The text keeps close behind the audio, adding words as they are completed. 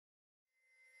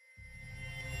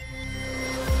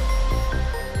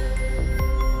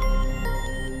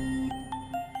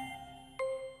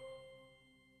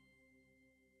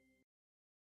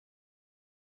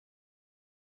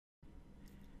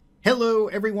Hello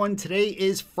everyone, today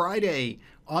is Friday,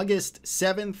 August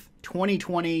 7th,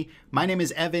 2020. My name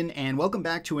is Evan and welcome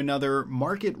back to another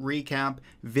market recap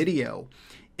video.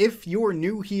 If you're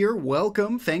new here,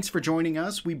 welcome. Thanks for joining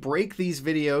us. We break these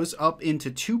videos up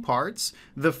into two parts.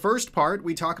 The first part,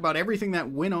 we talk about everything that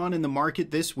went on in the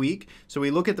market this week. So we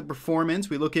look at the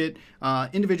performance, we look at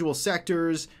individual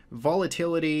sectors,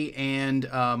 volatility, and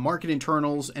market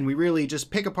internals, and we really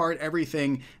just pick apart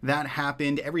everything that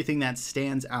happened, everything that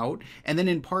stands out. And then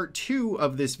in part two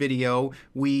of this video,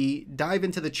 we dive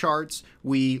into the charts,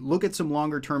 we look at some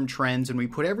longer term trends, and we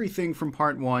put everything from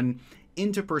part one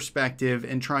into perspective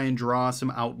and try and draw some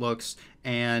outlooks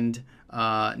and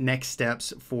next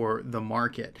steps for the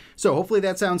market. So hopefully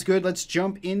that sounds good. Let's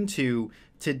jump into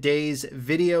today's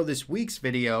video, this week's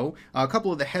video. A couple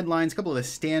of the headlines, a couple of the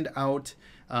standout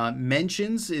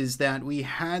mentions is that we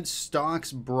had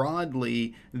stocks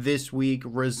broadly this week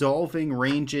resolving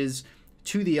ranges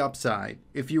to the upside.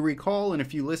 If you recall, and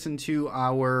if you listened to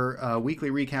our weekly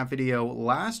recap video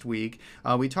last week,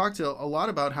 we talked a lot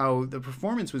about how the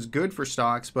performance was good for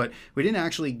stocks, but we didn't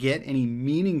actually get any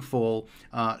meaningful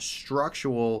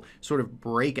structural sort of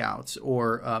breakouts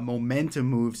or momentum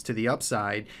moves to the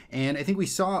upside. And I think we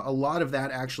saw a lot of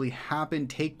that actually happen,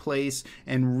 take place,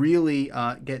 and really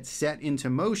get set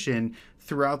into motion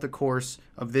throughout the course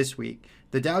of this week.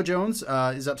 The Dow Jones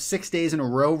is up 6 days in a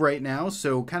row right now,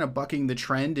 so kind of bucking the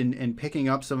trend and picking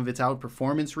up some of its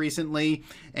outperformance recently.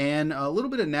 And a little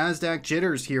bit of Nasdaq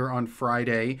jitters here on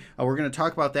Friday. We're going to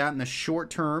talk about that in the short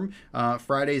term.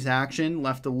 Friday's action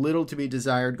left a little to be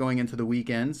desired going into the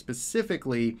weekend,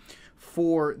 specifically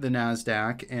for the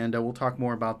Nasdaq, and we'll talk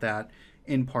more about that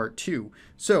in part two.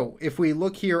 So if we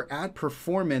look here at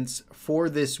performance for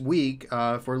this week,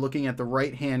 if we're looking at the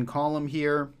right-hand column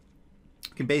here,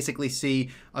 you can basically see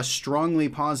a strongly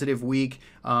positive week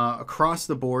across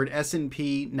the board.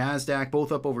 S&P, Nasdaq,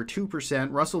 both up over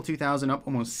 2%. Russell 2000 up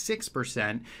almost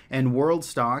 6%. And world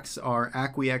stocks are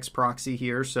ACWX proxy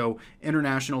here. So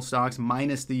international stocks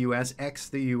minus the US, ex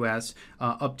the US,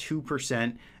 up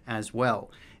 2% as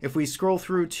well. If we scroll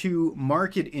through to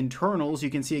market internals,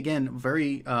 you can see, again,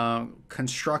 very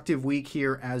constructive week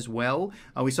here as well.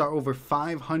 We saw over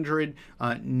 500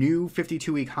 new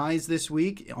 52-week highs this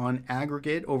week on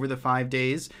aggregate over the 5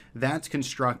 days. That's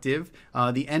constructive.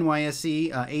 The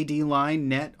NYSE AD line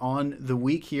net on the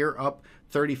week here up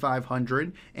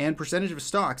 3,500, and percentage of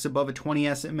stocks above a 20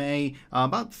 SMA,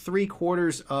 about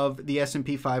 3/4 of the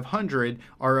S&P 500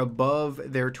 are above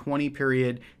their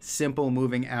 20-period simple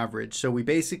moving average. So we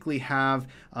basically have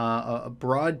a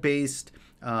broad-based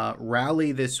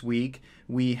rally this week.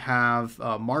 We have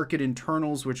market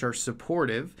internals, which are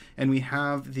supportive, and we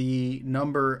have the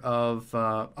number of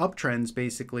uptrends,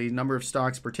 basically, number of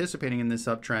stocks participating in this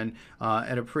uptrend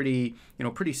at a pretty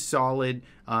solid,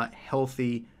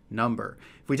 healthy number.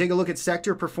 If we take a look at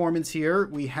sector performance here,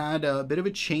 we had a bit of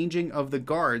a changing of the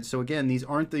guard. So again, these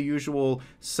aren't the usual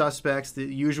suspects, the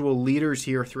usual leaders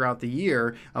here throughout the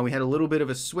year. We had a little bit of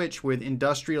a switch with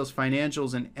industrials,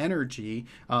 financials, and energy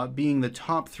being the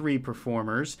top three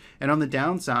performers. And on the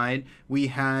downside, we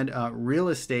had real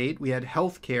estate, we had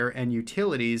healthcare, and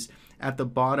utilities at the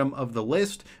bottom of the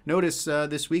list. Notice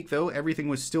this week, though, everything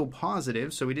was still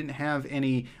positive, so we didn't have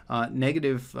any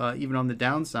negative even on the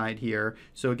downside here.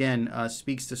 So again,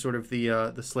 speaks to sort of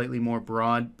the slightly more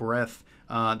broad breadth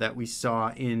that we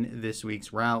saw in this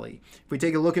week's rally. If we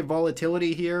take a look at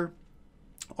volatility here,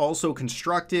 also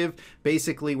constructive.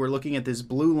 Basically, we're looking at this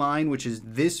blue line, which is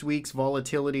this week's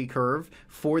volatility curve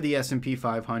for the S&P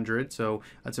 500. So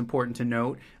that's important to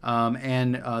note.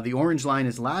 And the orange line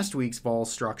is last week's vol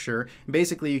structure.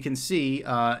 Basically, you can see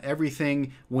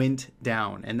everything went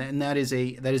down, and that is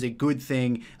a good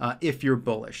thing if you're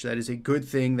bullish. That is a good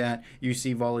thing that you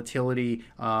see volatility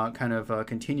kind of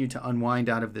continue to unwind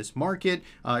out of this market,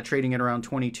 trading at around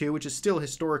 22, which is still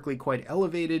historically quite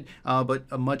elevated,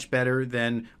 but much better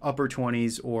than upper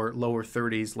 20s or lower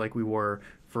 30s like we were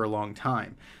for a long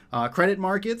time. Credit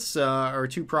markets are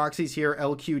two proxies here,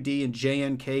 LQD and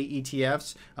JNK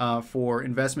ETFs for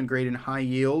investment grade and high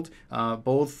yield,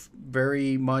 both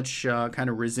very much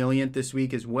kind of resilient this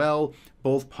week as well.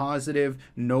 Both positive,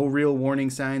 no real warning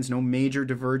signs, no major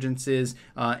divergences,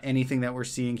 anything that we're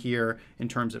seeing here in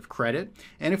terms of credit.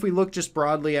 And if we look just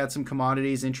broadly at some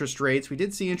commodities, interest rates, we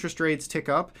did see interest rates tick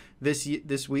up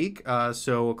this week.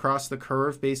 So across the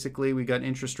curve, basically, we got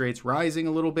interest rates rising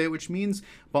a little bit, which means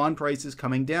bond prices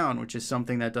coming down, which is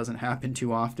something that doesn't happen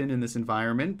too often in this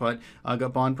environment. But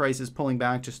got bond prices pulling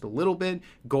back just a little bit.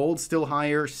 Gold still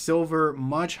higher, silver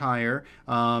much higher.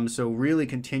 So really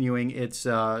continuing its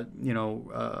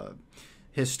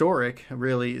historic,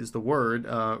 really is the word,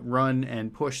 run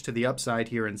and push to the upside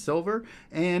here in silver,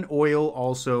 and oil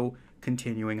also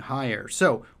continuing higher.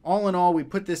 So all in all, we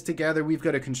put this together. We've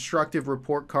got a constructive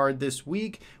report card this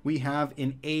week. We have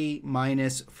an A-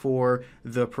 for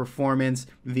the performance,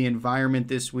 the environment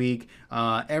this week,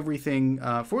 everything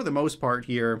for the most part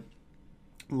here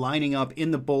lining up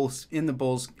in the Bulls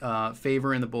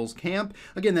favor, in the Bulls camp.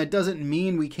 Again, that doesn't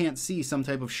mean we can't see some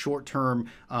type of short-term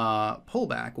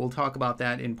pullback. We'll talk about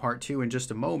that in part 2 in just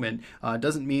a moment.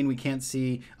 Doesn't mean we can't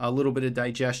see a little bit of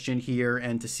digestion here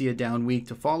and to see a down week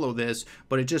to follow this,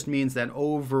 but it just means that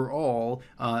overall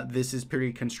this is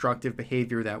pretty constructive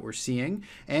behavior that we're seeing.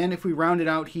 And if we round it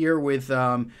out here with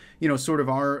sort of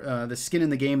our the skin in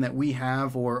the game that we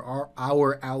have, or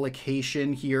our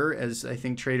allocation here, as I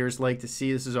think traders like to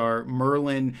see. This is our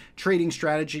Merlin trading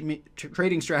strategy,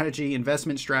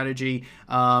 investment strategy,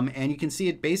 and you can see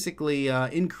it basically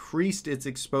increased its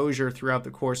exposure throughout the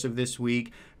course of this week.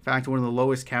 In fact, one of the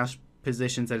lowest cash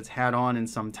positions that it's had on in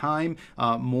some time.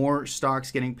 More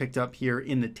stocks getting picked up here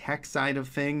in the tech side of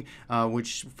thing,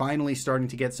 which finally starting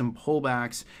to get some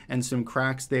pullbacks and some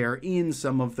cracks there in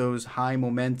some of those high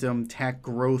momentum tech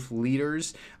growth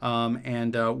leaders.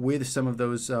 And with some of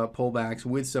those pullbacks,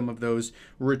 with some of those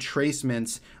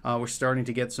retracements, we're starting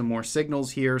to get some more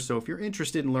signals here. So if you're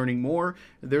interested in learning more,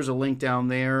 there's a link down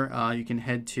there. You can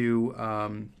head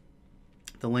to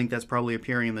the link that's probably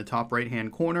appearing in the top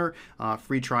right-hand corner.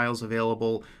 Free trials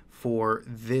available for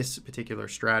this particular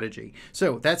strategy.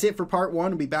 So that's it for part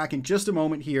 1. We'll be back in just a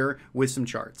moment here with some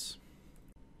charts.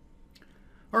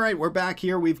 All right, we're back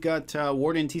here. We've got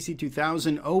WORDEN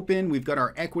TC2000 open. We've got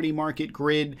our equity market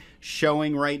grid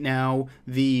showing right now.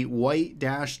 The white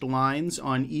dashed lines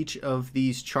on each of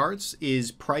these charts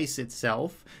is price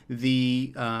itself.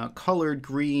 The colored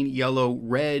green, yellow,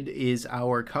 red is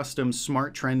our custom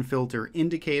smart trend filter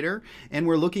indicator. And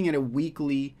we're looking at a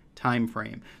weekly time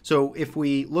frame. So if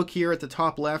we look here at the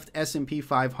top left, S&P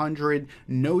 500,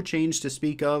 no change to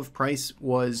speak of. Price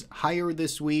was higher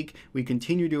this week. We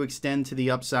continue to extend to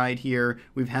the upside here.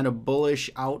 We've had a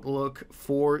bullish outlook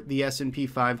for the S&P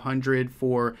 500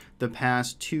 for the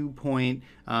past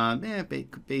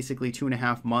basically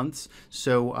 2.5 months.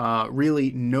 So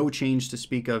really no change to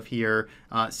speak of here.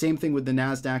 Same thing with the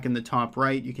Nasdaq in the top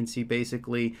right. You can see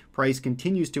basically price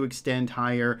continues to extend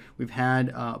higher. We've had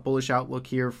a bullish outlook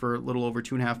here for a little over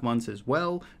 2.5 months as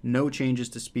well. No changes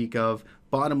to speak of.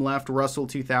 Bottom left, Russell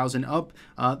 2000 up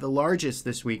the largest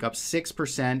this week, up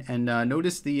 6%. And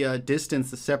notice the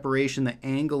distance, the separation, the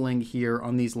angling here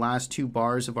on these last 2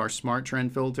 bars of our smart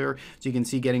trend filter. So you can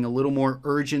see getting a little more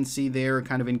urgency there,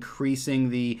 kind of increasing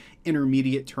the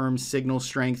intermediate term signal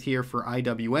strength here for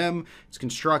IWM. It's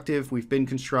constructive. We've been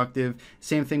constructive.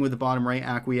 Same thing with the bottom right,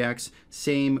 ACWX.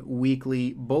 Same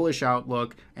weekly bullish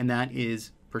outlook, and that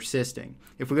is persisting.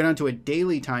 If we go down to a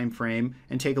daily time frame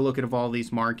and take a look at all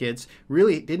these markets,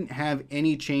 really it didn't have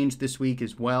any change this week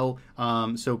as well.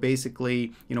 So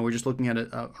basically, we're just looking at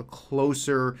a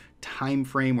closer time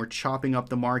frame. We're chopping up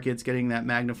the markets, getting that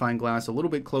magnifying glass a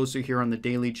little bit closer here on the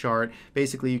daily chart.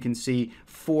 Basically, you can see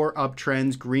 4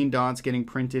 uptrends, green dots getting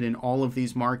printed in all of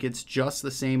these markets, just the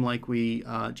same like we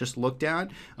just looked at.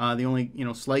 The only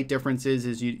slight difference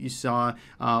is you saw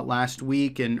last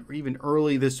week and even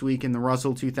early this week in the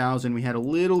Russell 2000, we had a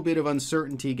little bit of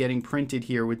uncertainty getting printed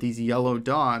here with these yellow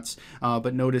dots,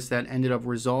 but notice that ended up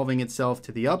resolving itself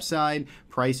to the upside.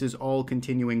 Prices all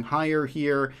continuing higher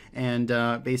here, and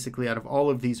basically out of all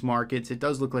of these markets, it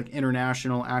does look like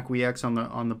international ACWX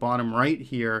on the bottom right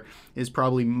here is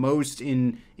probably most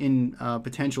in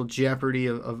potential jeopardy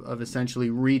of essentially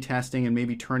retesting and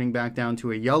maybe turning back down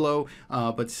to a yellow,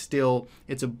 but still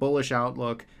it's a bullish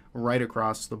outlook right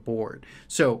across the board.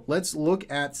 So let's look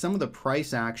at some of the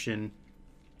price action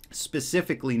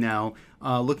specifically now,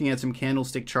 looking at some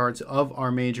candlestick charts of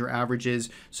our major averages.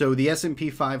 So the S&P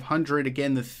 500,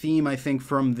 again, the theme I think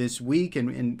from this week,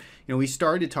 and we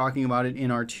started talking about it in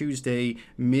our Tuesday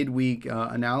midweek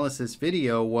analysis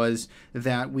video, was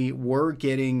that we were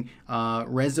getting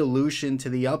resolution to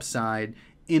the upside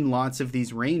in lots of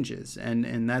these ranges,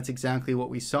 and that's exactly what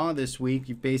we saw this week.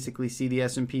 You basically see the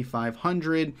S&P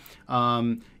 500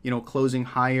 closing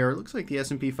higher. It looks like the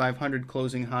S&P 500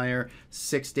 closing higher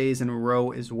 6 days in a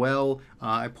row as well.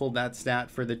 I pulled that stat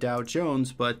for the Dow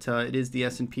Jones, but it is the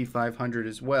S&P 500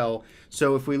 as well.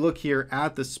 So if we look here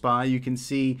at the SPY, you can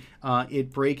see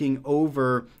it breaking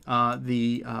over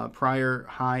the prior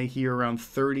high here around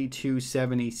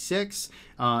 32.76.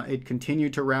 It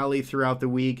continued to rally throughout the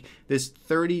week. This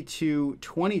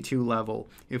 32.22 level,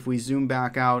 if we zoom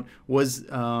back out, was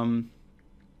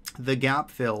the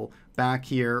gap fill back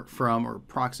here from, or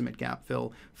approximate gap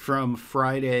fill from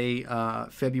Friday,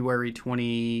 February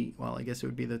 20, well, I guess it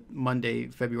would be the Monday,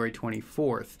 February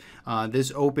 24th.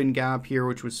 This open gap here,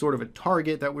 which was sort of a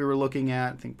target that we were looking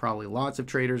at, I think probably lots of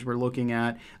traders were looking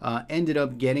at, ended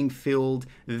up getting filled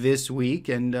this week.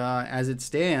 And as it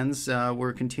stands,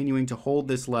 we're continuing to hold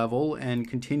this level and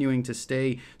continuing to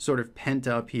stay sort of pent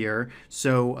up here.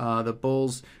 So the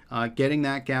bulls getting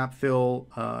that gap fill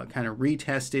kind of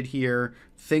retested here.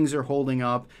 Things are holding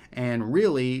up, and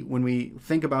really, when we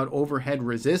think about overhead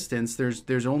resistance,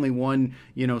 there's only one,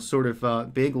 you know, sort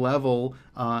of big level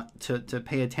to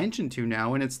pay attention to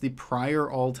now, and it's the prior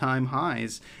all-time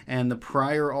highs. And the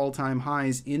prior all-time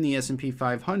highs in the S&P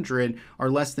 500 are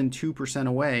less than 2%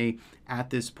 away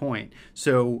at this point.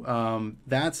 So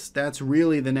that's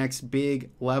really the next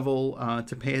big level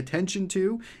to pay attention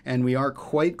to, and we are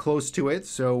quite close to it.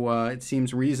 So it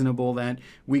seems reasonable that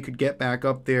we could get back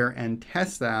up there and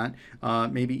test that,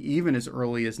 maybe even as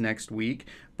early as next week.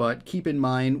 But keep in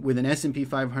mind, with an S&P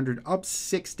 500 up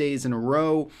 6 days in a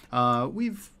row,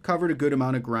 we've covered a good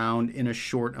amount of ground in a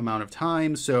short amount of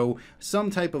time. So some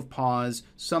type of pause,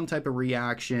 some type of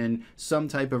reaction, some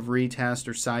type of retest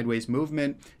or sideways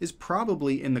movement is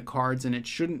probably in the cards, and it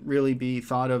shouldn't really be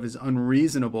thought of as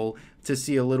unreasonable to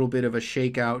see a little bit of a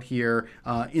shakeout here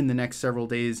in the next several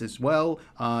days as well.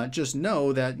 Just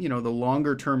know that, you know, the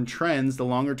longer term trends, the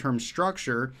longer term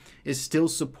structure is still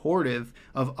supportive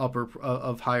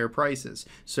of higher prices.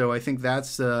 So I think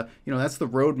that's that's the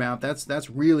roadmap. That's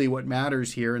really what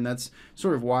matters here, and that's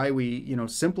sort of why we, you know,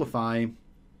 simplify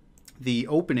the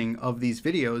opening of these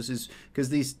videos, is because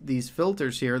these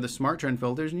filters here, the smart trend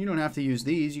filters, and you don't have to use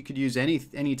these. You could use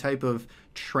any type of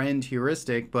trend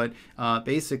heuristic, but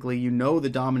basically, you know, the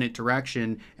dominant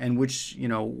direction and which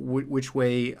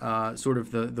way sort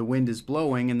of the wind is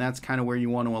blowing, and that's kind of where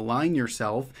you want to align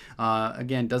yourself.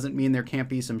 Again, doesn't mean there can't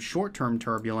be some short-term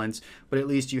turbulence, but at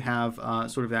least you have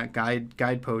sort of that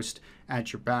guidepost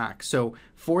at your back. So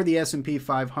for the S&P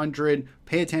 500,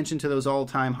 pay attention to those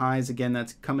all-time highs. Again,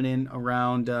 that's coming in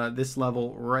around this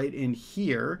level right in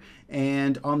here.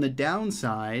 And on the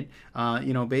downside,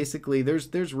 basically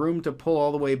there's room to pull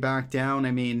all the way back down.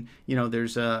 I mean, you know,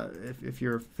 there's if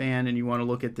you're a fan and you want to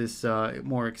look at this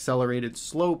more accelerated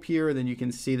slope here, then you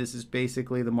can see this is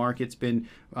basically the market's been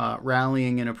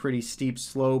rallying in a pretty steep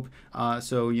slope.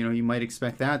 So, you know, you might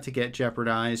expect that to get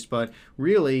jeopardized, but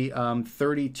really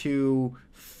 32.30,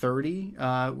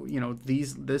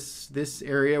 this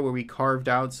area where we carved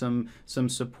out some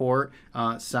support,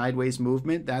 sideways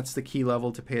movement, that's the key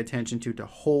level to pay attention to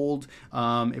hold.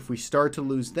 If we start to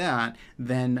lose that,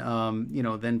 then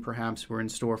then perhaps we're in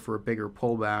store for a bigger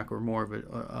pullback or more of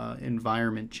a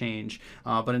environment change.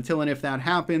 But until and if that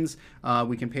happens,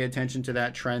 we can pay attention to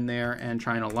that trend there and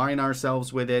try and align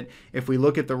ourselves with it. If we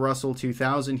look at the Russell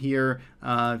 2000 here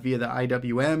via the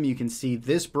IWM, you can see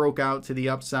this broke out to the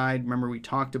upside. Remember, we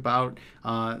talked about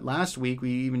last week,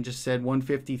 we even just said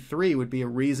 153 would be a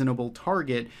reasonable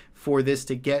target for this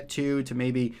to get to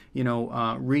maybe,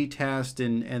 retest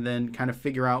and then kind of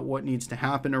figure out what needs to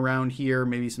happen around here.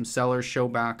 Maybe some sellers show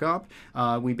back up.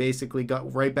 We basically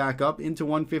got right back up into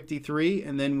 153,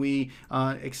 and then we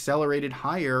accelerated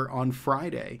higher on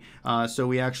Friday. So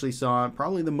we actually saw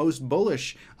probably the most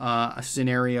bullish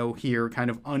scenario here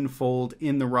kind of unfold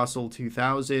in the Russell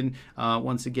 2000.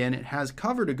 Once again, it has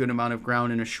covered a good amount of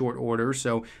ground in a short order,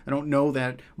 so I don't know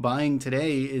that buying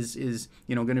today is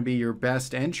going to be your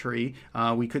best entry.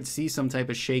 We could see some type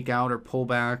of shakeout or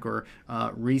pullback or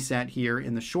reset here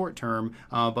in the short term,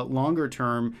 but longer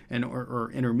term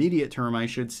or intermediate term, I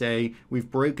should say,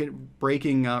 we've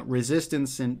breaking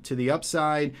resistance to the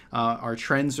upside. Our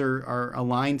trends are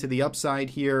aligned to the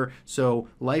upside here, so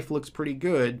life looks pretty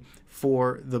good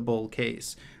for the bull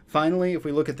case. Finally, if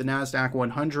we look at the Nasdaq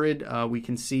 100, we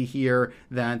can see here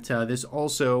that this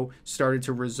also started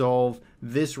to resolve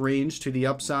this range to the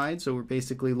upside. So we're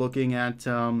basically looking at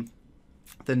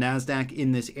the Nasdaq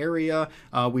in this area.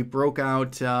 We broke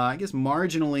out, I guess,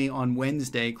 marginally on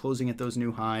Wednesday, closing at those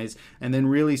new highs, and then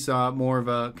really saw more of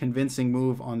a convincing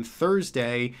move on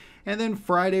Thursday. And then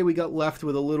Friday, we got left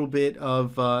with a little bit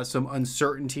of some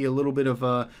uncertainty, a little bit of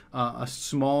a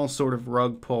small sort of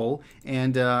rug pull.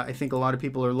 And I think a lot of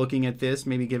people are looking at this,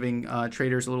 maybe giving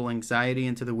traders a little anxiety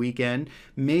into the weekend.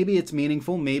 Maybe it's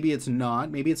meaningful, maybe it's not.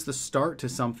 Maybe it's the start to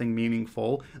something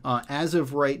meaningful. As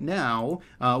of right now,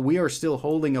 we are still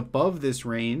holding above this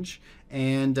range.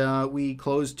 and we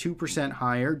closed 2%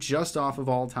 higher, just off of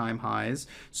all-time highs.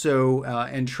 So,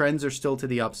 and trends are still to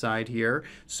the upside here.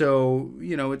 So,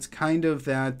 you know, it's kind of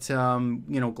that,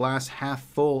 you know, glass half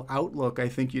full outlook I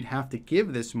think you'd have to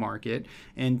give this market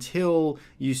until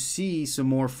you see some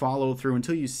more follow through,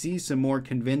 until you see some more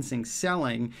convincing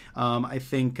selling. I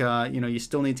think, you know, you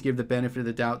still need to give the benefit of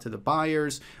the doubt to the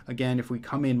buyers. Again, if we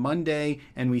come in Monday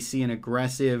and we see an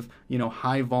aggressive, you know,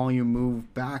 high volume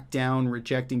move back down,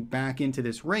 rejecting back into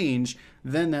this range,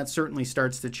 then that certainly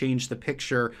starts to change the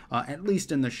picture, at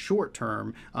least in the short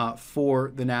term,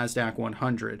 for the Nasdaq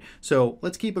 100. So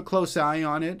let's keep a close eye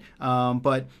on it.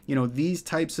 But, you know, these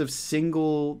types of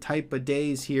single type of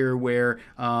days here where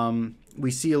we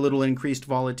see a little increased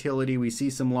volatility, we see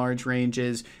some large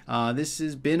ranges. This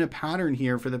has been a pattern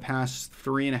here for the past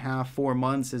 3.5, 4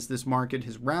 months as this market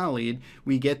has rallied.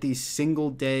 We get these single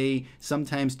day,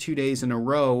 sometimes 2 days in a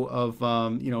row of,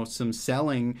 you know, some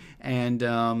selling,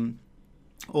 and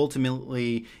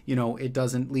ultimately, you know, it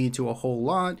doesn't lead to a whole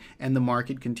lot, and the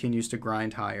market continues to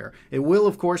grind higher. It will,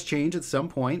 of course, change at some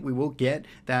point. We will get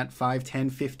that 5, 10,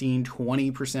 15,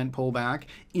 20% pullback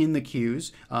in the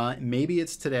Qs. Maybe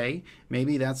it's today.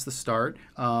 Maybe that's the start.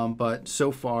 But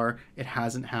so far, it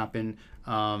hasn't happened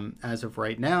as of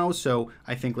right now. So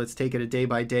I think let's take it a day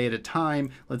by day at a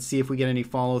time. Let's see if we get any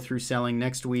follow through selling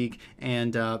next week,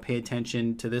 and pay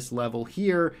attention to this level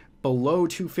here. Below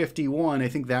 251, I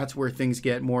think that's where things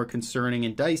get more concerning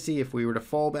and dicey. If we were to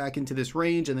fall back into this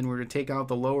range and then we were to take out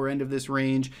the lower end of this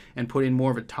range and put in more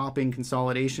of a topping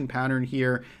consolidation pattern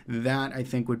here, that I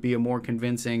think would be a more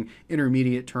convincing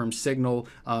intermediate term signal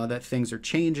that things are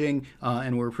changing,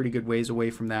 and we're a pretty good ways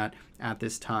away from that at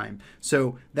this time.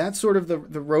 So that's sort of the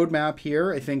roadmap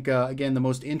here. I think, again, the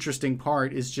most interesting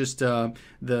part is just I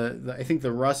think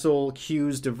the Russell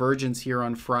Q's divergence here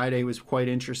on Friday was quite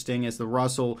interesting, as the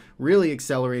Russell really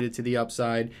accelerated to the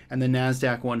upside and the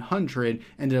Nasdaq 100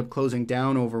 ended up closing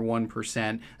down over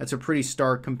 1%. That's a pretty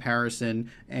stark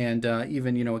comparison. And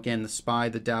even, you know, again, the SPY,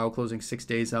 the Dow closing 6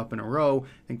 days up in a row,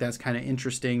 I think that's kind of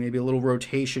interesting. Maybe a little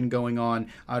rotation going on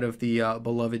out of the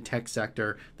beloved tech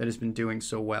sector that has been doing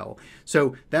so well.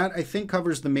 So that, I think,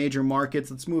 covers the major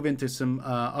markets. Let's move into some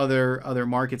other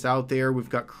markets out there. We've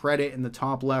got credit in the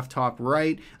top left, top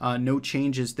right. No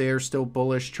changes there. Still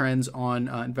bullish trends on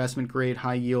investment grade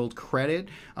high yield credit.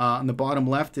 On the bottom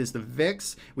left is the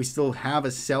VIX. We still have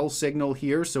a sell signal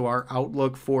here. So our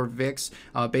outlook for VIX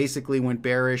basically went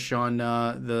bearish on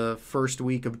the first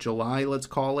week of July, let's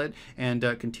call it, and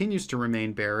continues to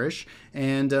remain bearish.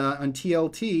 And on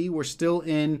TLT, we're still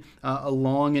in a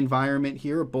long environment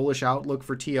here, a bullish outlook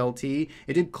for TLT.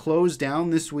 It did close down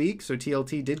this week, so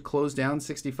TLT did close down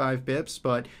 65 bips,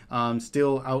 but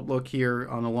still outlook here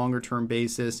on a longer term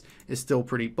basis is still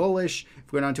pretty bullish.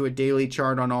 If we go down to a daily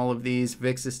chart on all of these,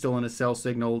 VIX is still in a sell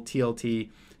signal, TLT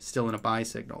still in a buy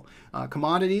signal.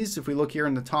 Commodities, if we look here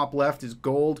in the top left, is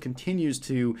gold, continues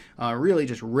to really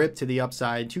just rip to the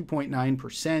upside,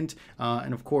 2.9%.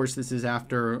 And of course, this is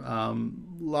after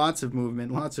lots of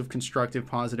movement, lots of constructive,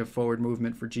 positive forward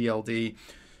movement for GLD.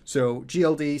 So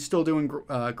GLD still doing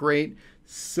great.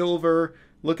 Silver,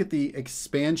 look at the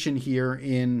expansion here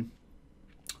in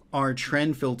our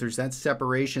trend filters. That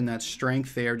separation, that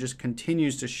strength there just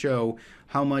continues to show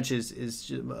how much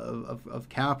is of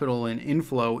capital and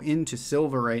inflow into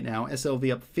silver right now. SLV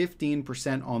up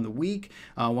 15% on the week.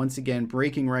 Once again,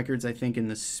 breaking records, I think, in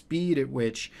the speed at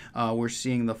which we're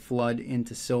seeing the flood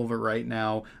into silver right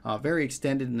now. Very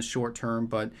extended in the short term,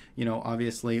 but, you know,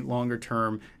 obviously longer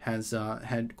term has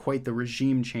had quite the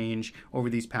regime change over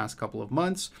these past couple of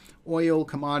months. Oil,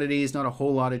 commodities, not a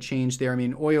whole lot of change there. I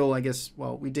mean, oil, I guess,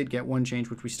 well, we did get one change,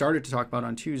 which we started to talk about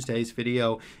on Tuesday's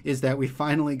video, is that we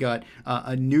finally got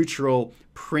a neutral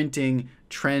printing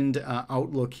trend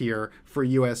outlook here for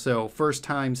USO. First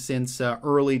time since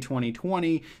early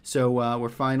 2020. So we're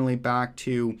finally back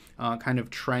to kind of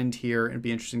trend here. It'd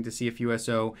be interesting to see if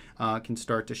USO can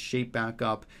start to shape back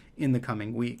up in the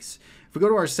coming weeks. If we go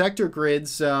to our sector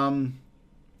grids,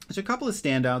 there's a couple of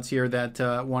standouts here that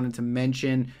I wanted to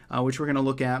mention, which we're going to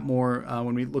look at more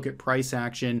when we look at price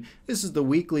action. This is the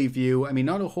weekly view. I mean,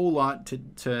 not a whole lot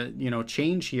to you know,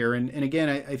 change here. And again,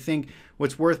 I think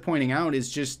what's worth pointing out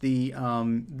is just the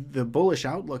bullish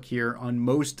outlook here on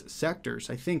most sectors.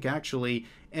 I think actually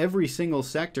every single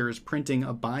sector is printing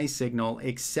a buy signal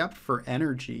except for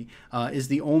energy is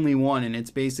the only one, and it's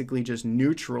basically just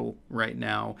neutral right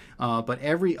now. But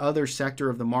every other sector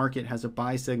of the market has a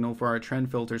buy signal for our trend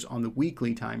filters on the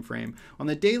weekly time frame. On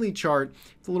the daily chart,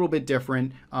 it's a little bit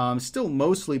different. Still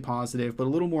mostly positive, but a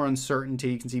little more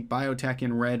uncertainty. You can see biotech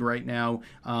in red right now,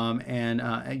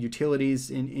 and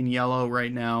utilities in yellow,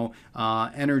 right now,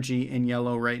 energy in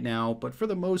yellow right now, but for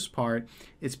the most part,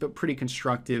 it's been pretty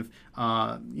constructive,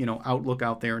 outlook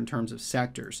out there in terms of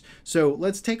sectors. So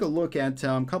let's take a look at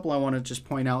a couple I want to just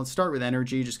point out. Let's start with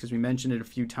energy, just because we mentioned it a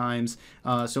few times.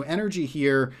 So energy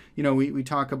here, we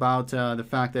talk about the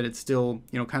fact that it's still,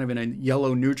 kind of in a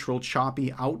yellow neutral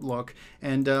choppy outlook.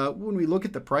 And when we look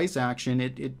at the price action,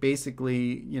 it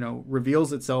basically,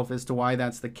 reveals itself as to why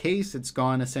that's the case. It's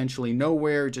gone essentially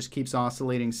nowhere, just keeps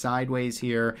oscillating sideways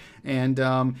here. And,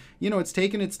 it's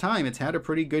taken its time. It's had a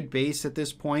pretty good base at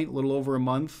this point, a little over a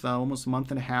month, almost a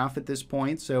month and a half at this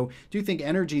point. So I do think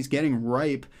energy is getting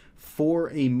ripe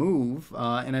for a move.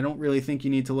 And I don't really think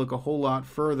you need to look a whole lot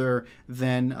further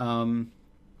than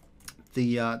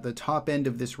the top end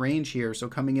of this range here, so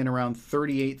coming in around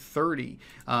 38.30.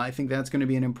 I think that's going to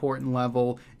be an important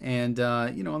level, and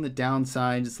on the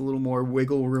downside, it's a little more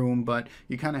wiggle room, but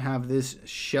you kind of have this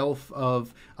shelf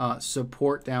of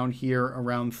support down here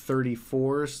around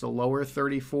 34s, the lower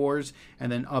 34s,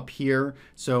 and then up here.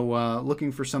 So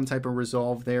looking for some type of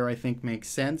resolve there, I think makes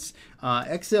sense.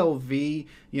 XLV,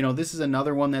 this is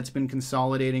another one that's been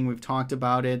consolidating. We've talked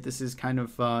about it. This is kind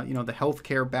of, the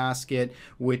healthcare basket,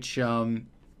 which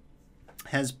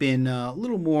has been a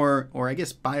little more, or I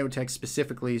guess biotech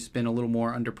specifically has been a little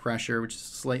more under pressure, which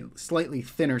is a slightly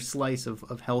thinner slice of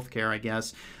healthcare, I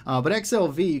guess. But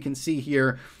XLV, you can see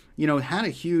here, had a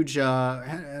huge,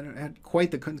 had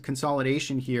quite the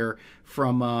consolidation here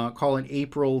from, call it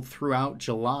April throughout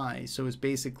July. So it's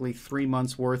basically 3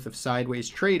 months worth of sideways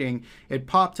trading. It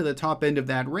popped to the top end of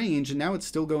that range, and now it's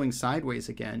still going sideways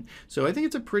again. So I think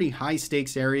it's a pretty high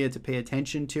stakes area to pay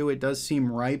attention to. It does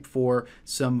seem ripe for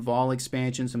some vol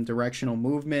expansion, some directional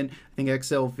movement. I think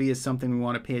XLV is something we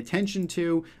want to pay attention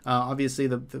to. Obviously,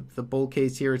 the bull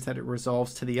case here is that it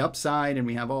resolves to the upside, and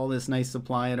we have all this nice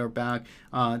supply at our back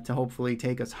to hopefully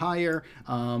take us higher.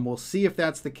 We'll see if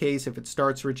that's the case. If it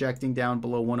starts rejecting down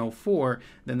below 104,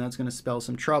 then that's going to spell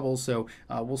some trouble. So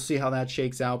we'll see how that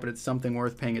shakes out, but it's something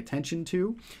worth paying attention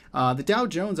to. The Dow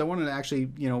Jones, I wanted to actually,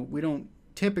 we don't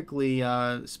typically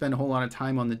spend a whole lot of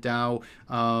time on the Dow.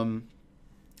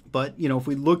 But, if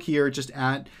we look here just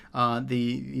at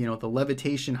the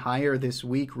levitation higher this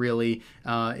week, really,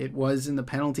 it was in the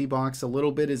penalty box a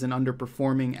little bit as an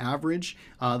underperforming average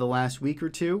the last week or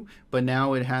two. But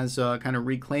now it has kind of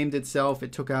reclaimed itself.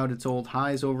 It took out its old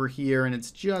highs over here, and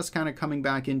it's just kind of coming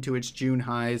back into its June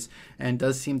highs and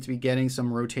does seem to be getting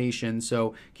some rotation.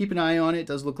 So keep an eye on it. It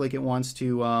does look like it wants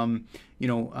to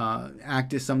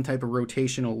act as some type of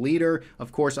rotational leader.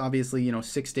 Of course, obviously,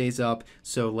 6 days up.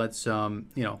 So let's,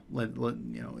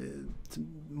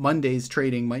 Monday's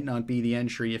trading might not be the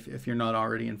entry if you're not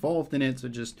already involved in it. So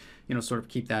just, sort of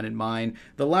keep that in mind.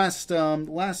 The last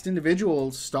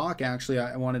individual stock actually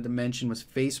I wanted to mention was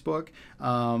Facebook.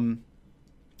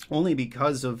 Only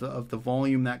because of the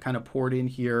volume that kind of poured in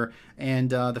here, and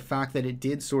the fact that it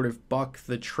did sort of buck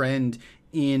the trend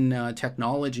in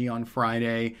technology on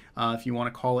Friday, if you want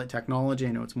to call it technology.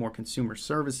 I know it's more consumer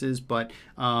services, but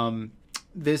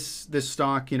this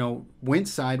stock, went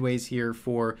sideways here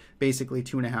for basically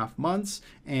 2.5 months,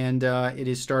 and it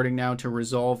is starting now to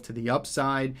resolve to the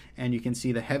upside. And you can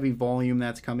see the heavy volume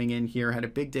that's coming in here. Had a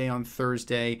big day on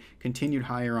Thursday, continued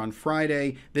higher on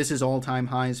Friday. This is all-time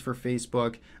highs for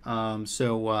Facebook,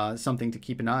 so something to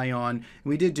keep an eye on.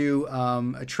 We did do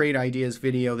a trade ideas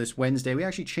video this Wednesday. We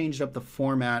actually changed up the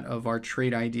format of our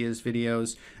trade ideas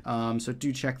videos, so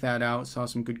do check that out. Saw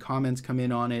some good comments come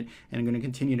in on it, and I'm going to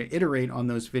continue to iterate on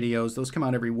those videos. Those come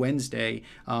out every Wednesday.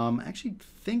 I actually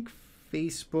think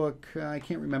Facebook, I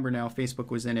can't remember now if Facebook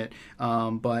was in it,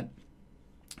 but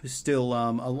still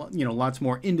lots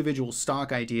more individual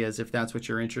stock ideas if that's what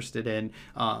you're interested in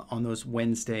on those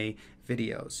Wednesday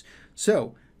videos.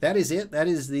 So that is it. That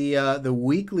is the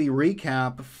weekly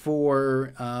recap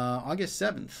for August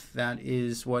 7th. That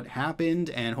is what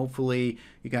happened, and hopefully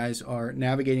you guys are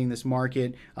navigating this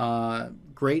market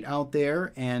great out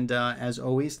there. And as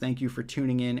always, thank you for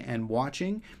tuning in and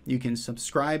watching. You can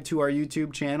subscribe to our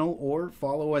YouTube channel or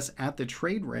follow us at The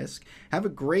Trade Risk. Have a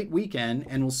great weekend,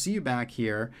 and we'll see you back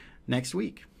here next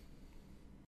week.